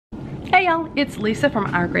Hey y'all, it's Lisa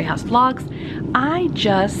from Our Grey House Vlogs. I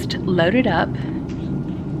just loaded up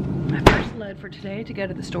my first load for today to go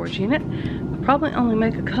to the storage unit. I'll probably only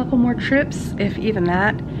make a couple more trips, if even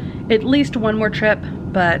that. At least one more trip,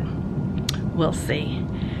 but we'll see.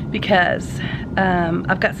 Because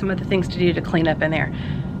I've got some other things to do to clean up in there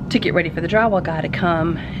to get ready for the drywall guy to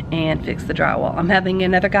come and fix the drywall. I'm having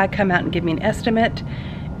another guy come out and give me an estimate,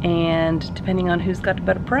 and depending on who's got a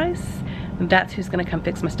better price, that's who's gonna come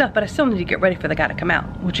fix my stuff. But I still need to get ready for the guy to come out,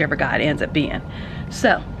 whichever guy it ends up being.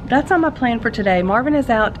 So that's on my plan for today. Marvin is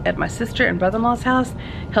out at my sister and brother-in-law's house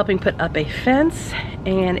helping put up a fence,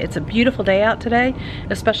 and it's a beautiful day out today,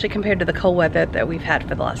 especially compared to the cold weather that we've had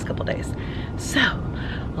for the last couple days. So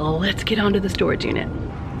let's get on to the storage unit.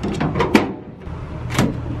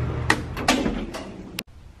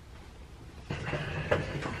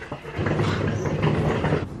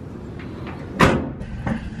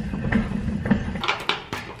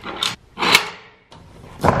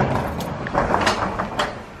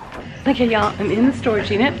 Okay y'all, I'm in the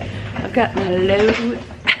storage unit. I've got my load.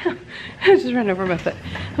 I just ran over my foot.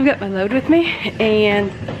 I've got my load with me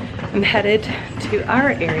and I'm headed to our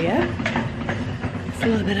area. It's a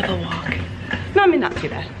little bit of a walk. No, I mean not too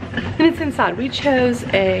bad. And it's inside. We chose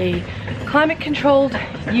a climate controlled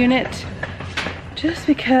unit just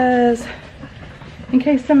because in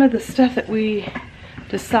case some of the stuff that we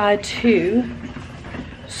decide to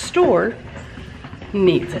store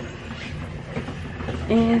needs it.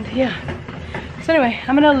 And yeah, so anyway,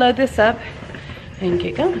 I'm gonna load this up and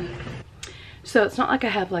get going. So it's not like I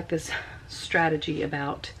have like this strategy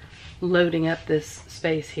about loading up this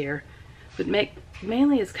space here, but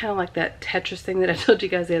mainly it's kind of like that Tetris thing that I told you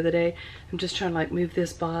guys the other day. I'm just trying to like move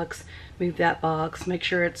this box, move that box, make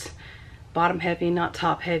sure it's bottom heavy, not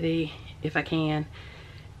top heavy if I can.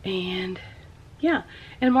 And yeah,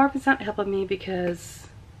 and Marvin's not helping me because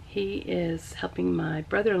he is helping my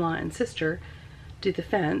brother-in-law and sister do the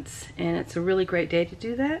fence, and it's a really great day to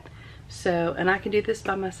do that. So, and I can do this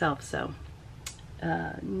by myself, so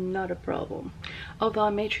not a problem. Although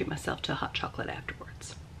I may treat myself to a hot chocolate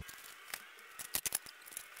afterwards.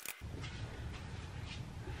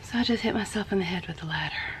 So I just hit myself in the head with the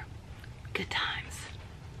ladder. Good times.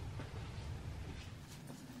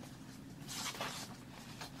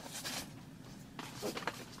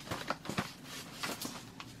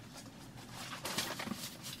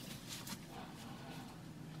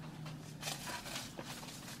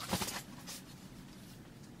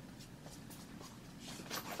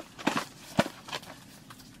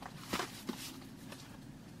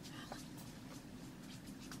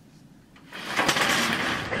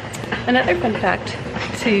 Another fun fact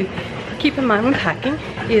to keep in mind when packing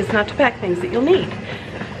is not to pack things that you'll need.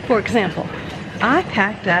 For example, I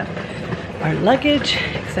packed up our luggage,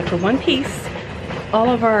 except for one piece, all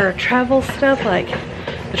of our travel stuff like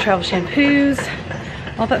the travel shampoos,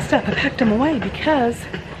 all that stuff. I packed them away because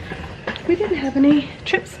we didn't have any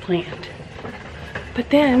trips planned. But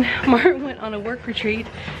then Martin went on a work retreat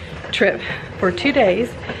trip for 2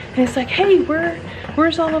 days, and it's like, hey,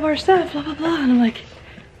 where's all of our stuff, blah, blah, blah. And I'm like,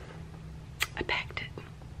 I packed it.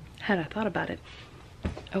 Had I thought about it,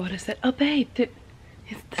 I would have said, oh babe, the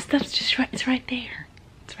stuff's just right, it's right there.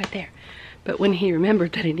 It's right there. But when he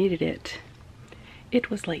remembered that he needed it,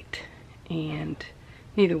 it was late. And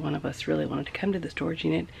neither one of us really wanted to come to the storage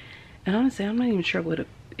unit. And honestly, I'm not even sure if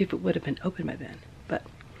it would have been open by then. But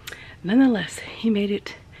nonetheless, he made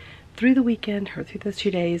it through the weekend, or through those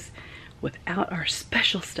 2 days, without our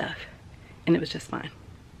special stuff. And it was just fine.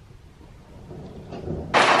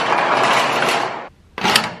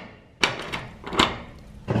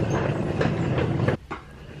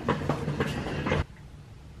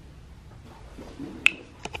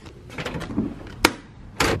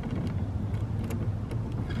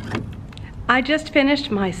 I just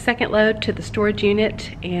finished my second load to the storage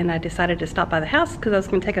unit, and I decided to stop by the house because I was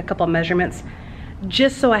going to take a couple of measurements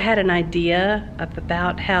just so I had an idea of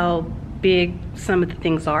about how big some of the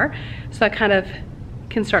things are. So I kind of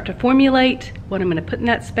can start to formulate what I'm going to put in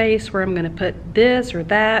that space, where I'm going to put this or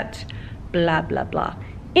that, blah, blah, blah.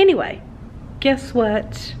 Anyway, guess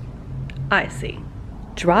what I see?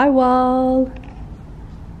 Drywall,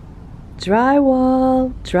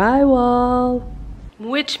 drywall, drywall.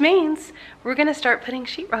 Which means we're gonna start putting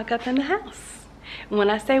sheetrock up in the house. And when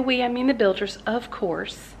I say we, I mean the builders, of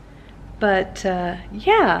course. But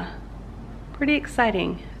yeah, pretty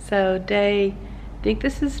exciting. So I think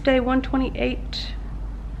this is day 128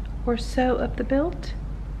 or so of the build.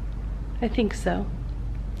 I think so.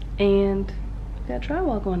 And we got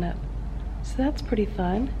drywall going up. So that's pretty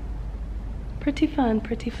fun. Pretty fun,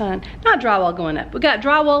 pretty fun. Not drywall going up. We got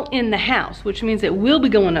drywall in the house, which means it will be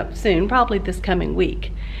going up soon, probably this coming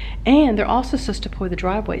week. And they're also supposed to pour the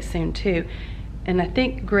driveway soon too. And I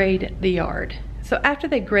think grade the yard. So after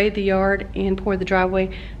they grade the yard and pour the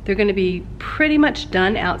driveway, they're gonna be pretty much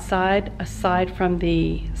done outside, aside from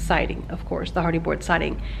the siding, of course, the hardy board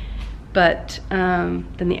siding. But then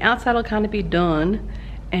the outside will kind of be done,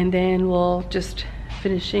 and then we'll just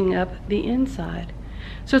finishing up the inside.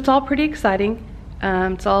 So it's all pretty exciting.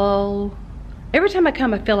 It's all, every time I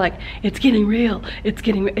come I feel like it's getting real.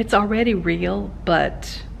 It's already real,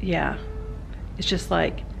 but yeah, it's just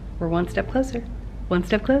like we're one step closer, one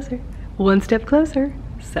step closer, one step closer.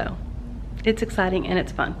 So it's exciting and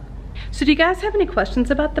it's fun. So do you guys have any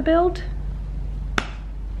questions about the build?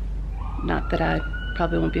 Not that I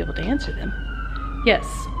probably won't be able to answer them. Yes,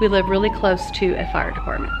 we live really close to a fire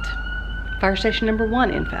department. Fire station number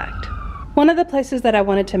 1, in fact. One of the places that I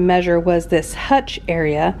wanted to measure was this hutch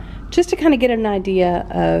area, just to kind of get an idea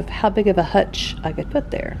of how big of a hutch I could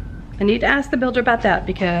put there. I need to ask the builder about that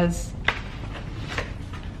because,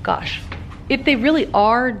 gosh, if they really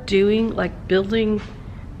are doing like doing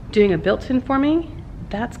a built-in for me,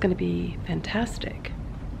 that's gonna be fantastic.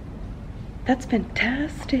 That's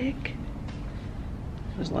fantastic.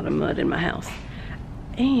 There's a lot of mud in my house.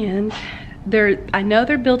 And I know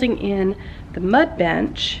they're building in the mud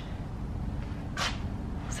bench.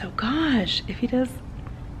 So gosh, if he does,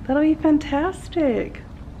 that'll be fantastic.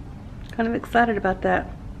 Kind of excited about that.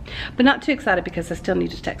 But not too excited because I still need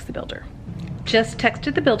to text the builder. Just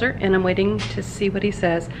texted the builder and I'm waiting to see what he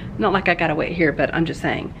says. Not like I gotta wait here, but I'm just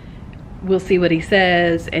saying, we'll see what he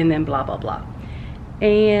says and then blah, blah, blah.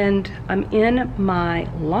 And I'm in my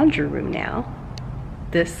laundry room now.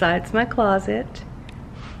 This side's my closet.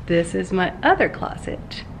 This is my other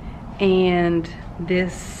closet. And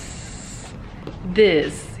this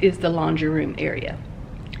is the laundry room area.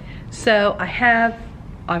 So I have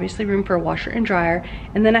obviously room for a washer and dryer,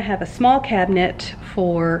 and then I have a small cabinet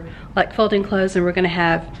for like folding clothes, and we're gonna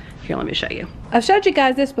have, here, let me show you. I've showed you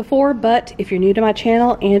guys this before, but if you're new to my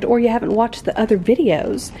channel and or you haven't watched the other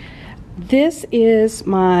videos, this is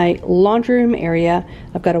my laundry room area.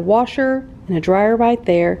 I've got a washer and a dryer right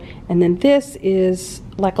there, and then this is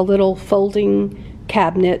like a little folding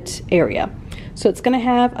cabinet area. So it's gonna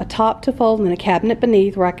have a top to fold and a cabinet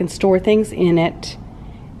beneath where I can store things in it.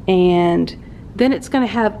 And then it's gonna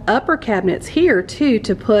have upper cabinets here too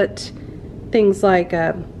to put things like,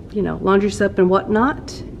 you know, laundry soap and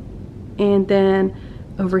whatnot. And then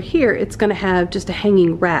over here, it's gonna have just a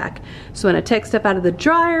hanging rack. So when I take stuff out of the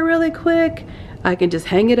dryer really quick, I can just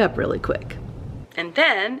hang it up really quick. And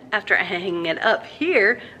then after I hang it up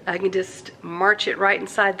here, I can just march it right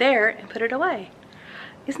inside there and put it away.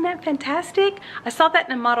 Isn't that fantastic? I saw that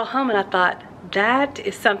in a model home and I thought, that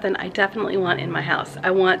is something I definitely want in my house.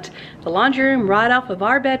 I want the laundry room right off of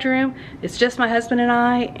our bedroom. It's just my husband and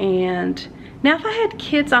I. And now if I had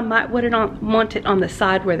kids, I might want it on the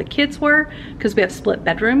side where the kids were, because we have split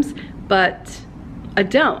bedrooms, but I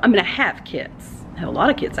don't. I mean, I have kids. I have a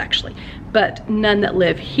lot of kids actually, but none that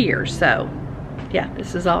live here. So yeah,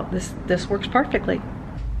 this works perfectly.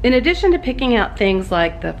 In addition to picking out things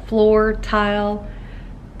like the floor tile,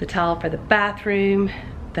 the tile for the bathroom,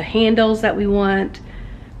 the handles that we want,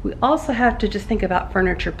 we also have to just think about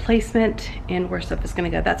furniture placement and where stuff is gonna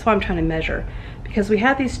go. That's why I'm trying to measure, because we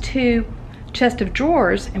have these 2 chests of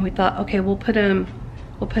drawers and we thought, okay, we'll put them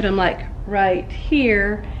like right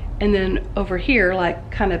here and then over here, like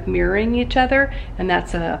kind of mirroring each other, and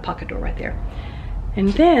that's a pocket door right there. And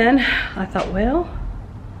then I thought, well,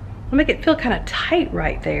 I'll make it feel kind of tight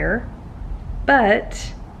right there,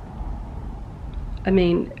 but I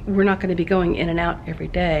mean, we're not gonna be going in and out every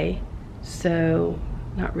day, so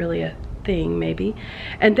not really a thing maybe.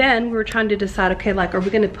 And then we were trying to decide, okay, like, are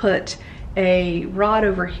we gonna put a rod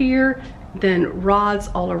over here, then rods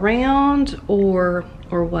all around, or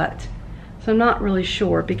what? So I'm not really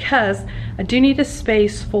sure, because I do need a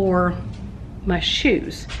space for my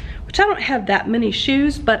shoes, which I don't have that many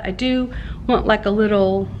shoes, but I do want like a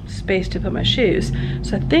little space to put my shoes.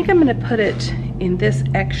 So I think I'm gonna put it in this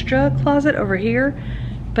extra closet over here,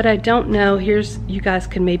 but I don't know. You guys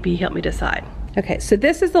can maybe help me decide. Okay, so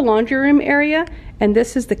this is the laundry room area, and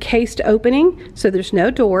this is the cased opening, so there's no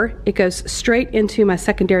door. It goes straight into my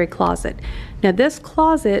secondary closet. Now this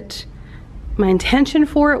closet, my intention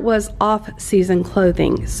for it was off-season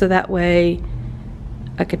clothing, so that way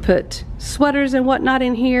I could put sweaters and whatnot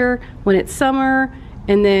in here when it's summer,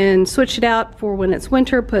 and then switch it out for when it's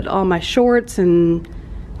winter, put all my shorts and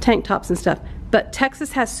tank tops and stuff. But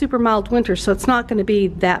Texas has super mild winter, so it's not gonna be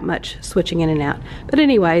that much switching in and out. But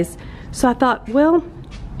anyways, so I thought, well,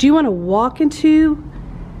 Do you want to walk into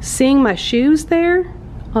seeing my shoes there?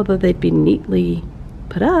 Although they'd be neatly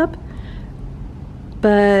put up.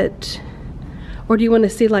 But, or do you want to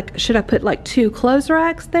see, like, should I put like 2 clothes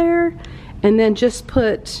racks there and then just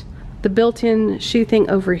put the built-in shoe thing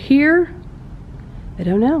over here? I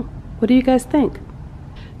don't know. What do you guys think?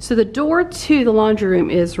 So the door to the laundry room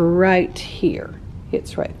is right here.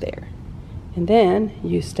 It's right there. And then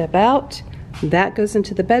you step out, that goes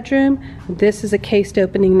into the bedroom. This is a cased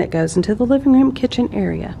opening that goes into the living room kitchen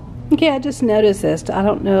area. Okay, I just noticed this. I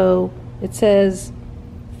don't know, it says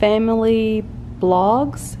family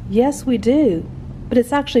blogs. Yes, we do, but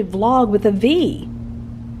it's actually vlog with a V.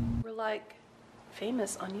 We're like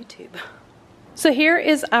famous on YouTube. So here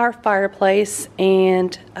is our fireplace,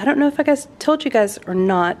 and I don't know if I told you guys or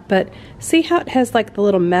not, but see how it has like the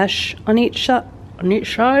little mesh on each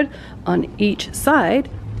side.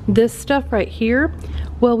 This stuff right here,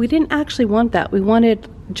 well, we didn't actually want that. We wanted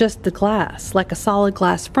just the glass, like a solid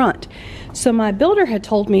glass front. So my builder had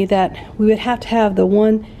told me that we would have to have the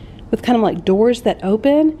one with kind of like doors that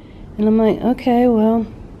open, and I'm like, okay, well,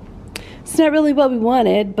 it's not really what we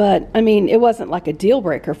wanted, but I mean, it wasn't like a deal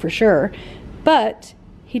breaker for sure. But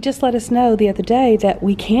he just let us know the other day that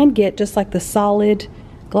we can get just like the solid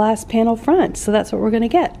glass panel front. So that's what we're gonna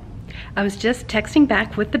get. I was just texting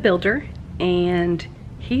back with the builder, and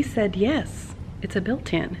he said, yes, it's a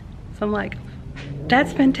built-in. So I'm like,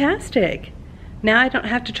 that's fantastic. Now I don't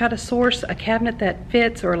have to try to source a cabinet that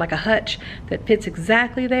fits, or like a hutch that fits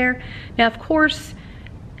exactly there. Now, of course,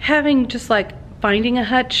 having just like finding a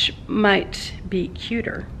hutch might be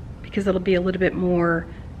cuter because it'll be a little bit more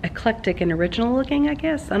eclectic and original looking, I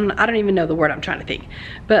guess. I don't even know the word I'm trying to think.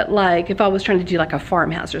 But like if I was trying to do like a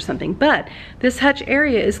farmhouse or something. But this hutch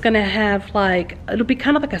area is gonna have like, it'll be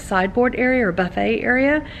kind of like a sideboard area or buffet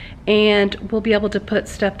area, and we'll be able to put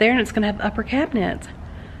stuff there, and it's gonna have upper cabinets.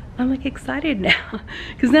 I'm like excited now,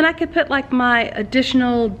 because then I could put like my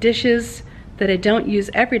additional dishes that I don't use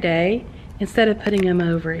every day. Instead of putting them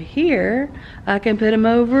over here, I can put them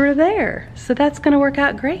over there. So that's gonna work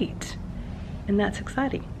out great. And that's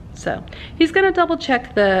exciting. So he's gonna double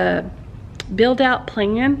check the build out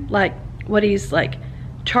plan, like what he's like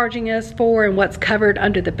charging us for and what's covered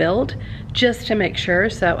under the build, just to make sure.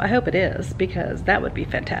 So I hope it is, because that would be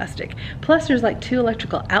fantastic. Plus there's like 2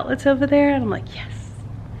 electrical outlets over there, and I'm like, yes.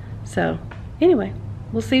 So anyway,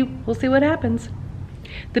 we'll see what happens.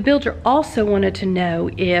 The builder also wanted to know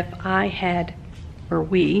if I had, or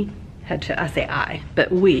we had to, I say I,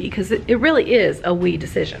 but we, because it really is a we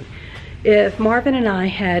decision. If Marvin and I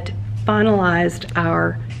had finalized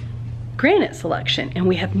our granite selection, and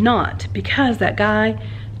we have not, because that guy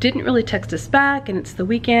didn't really text us back, and it's the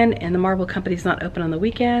weekend, and the marble company's not open on the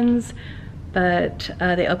weekends, but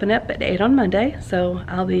they open up at 8 on Monday, so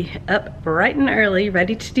I'll be up bright and early,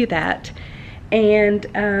 ready to do that. And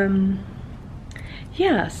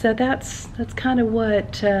yeah, so that's kind of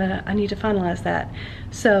what I need to finalize that.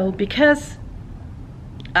 So because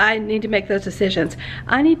I need to make those decisions,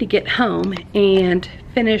 I need to get home and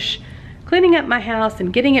finish cleaning up my house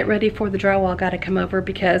and getting it ready for the drywall guy to come over,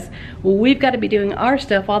 because we've got to be doing our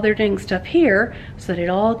stuff while they're doing stuff here, so that it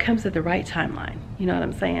all comes at the right timeline. You know what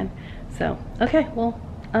I'm saying? So, okay, well,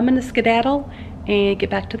 I'm gonna skedaddle and get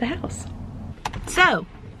back to the house. So,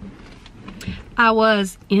 I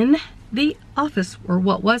was in the office, or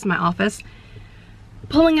what was my office,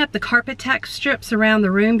 pulling up the carpet tack strips around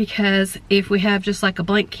the room, because if we have just like a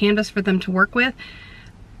blank canvas for them to work with,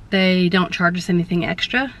 they don't charge us anything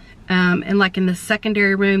extra. And like in the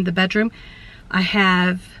secondary room, the bedroom, I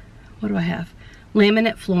have, what do I have?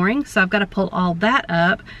 Laminate flooring, so I've got to pull all that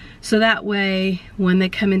up, so that way when they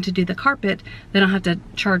come in to do the carpet, they don't have to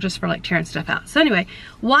charge us for like tearing stuff out. So anyway,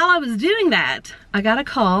 while I was doing that, I got a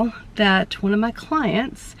call that one of my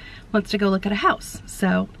clients wants to go look at a house.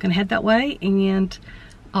 So I'm gonna head that way, and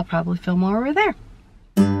I'll probably film while we're there.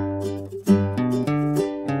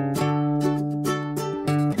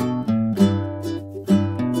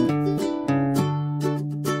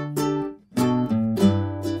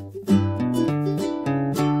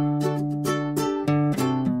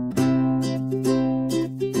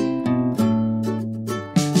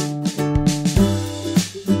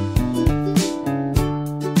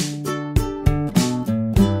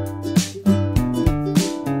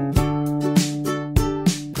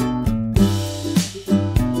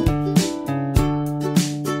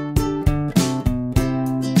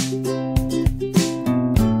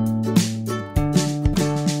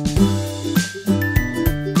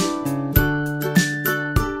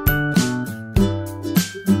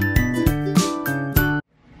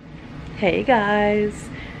 Hey guys,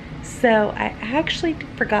 So I actually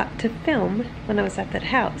forgot to film when I was at that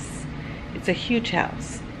house. It's a huge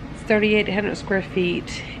house. It's 3,800 square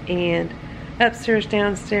feet, and upstairs,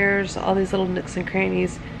 downstairs, all these little nooks and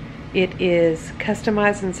crannies. It is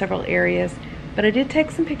customized in several areas, but I did take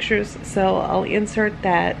some pictures, so I'll insert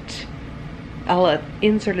that. I'll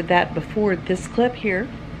inserted that before this clip here,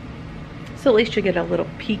 so at least you get a little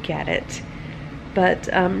peek at it. But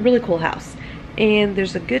really cool house, and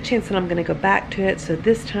there's a good chance that I'm going to go back to it, so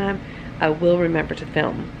this time I will remember to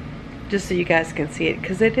film, just so you guys can see it,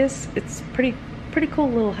 because it's pretty cool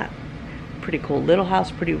little house, pretty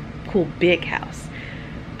cool big house.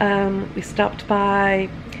 We stopped by,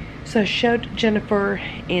 so I showed Jennifer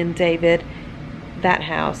and David that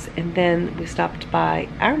house, and then we stopped by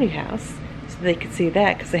our new house so they could see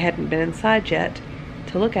that, because they hadn't been inside yet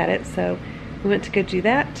to look at it. So we went to go do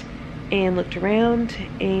that and looked around,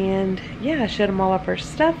 and yeah, I showed them all of our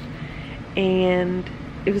stuff, and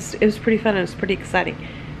it was pretty fun. It was pretty exciting.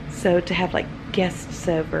 So to have like guests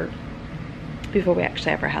over before we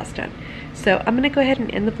actually have our house done. So I'm gonna go ahead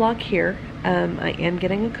and end the vlog here. I am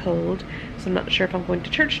getting a cold, so I'm not sure if I'm going to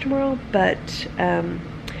church tomorrow, but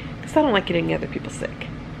because I don't like getting other people sick.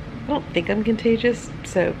 I don't think I'm contagious,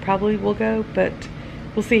 so probably will go, but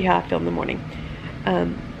we'll see how I feel in the morning.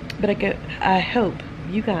 But I hope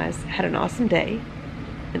you guys had an awesome day,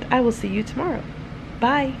 and I will see you tomorrow.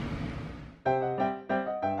 Bye.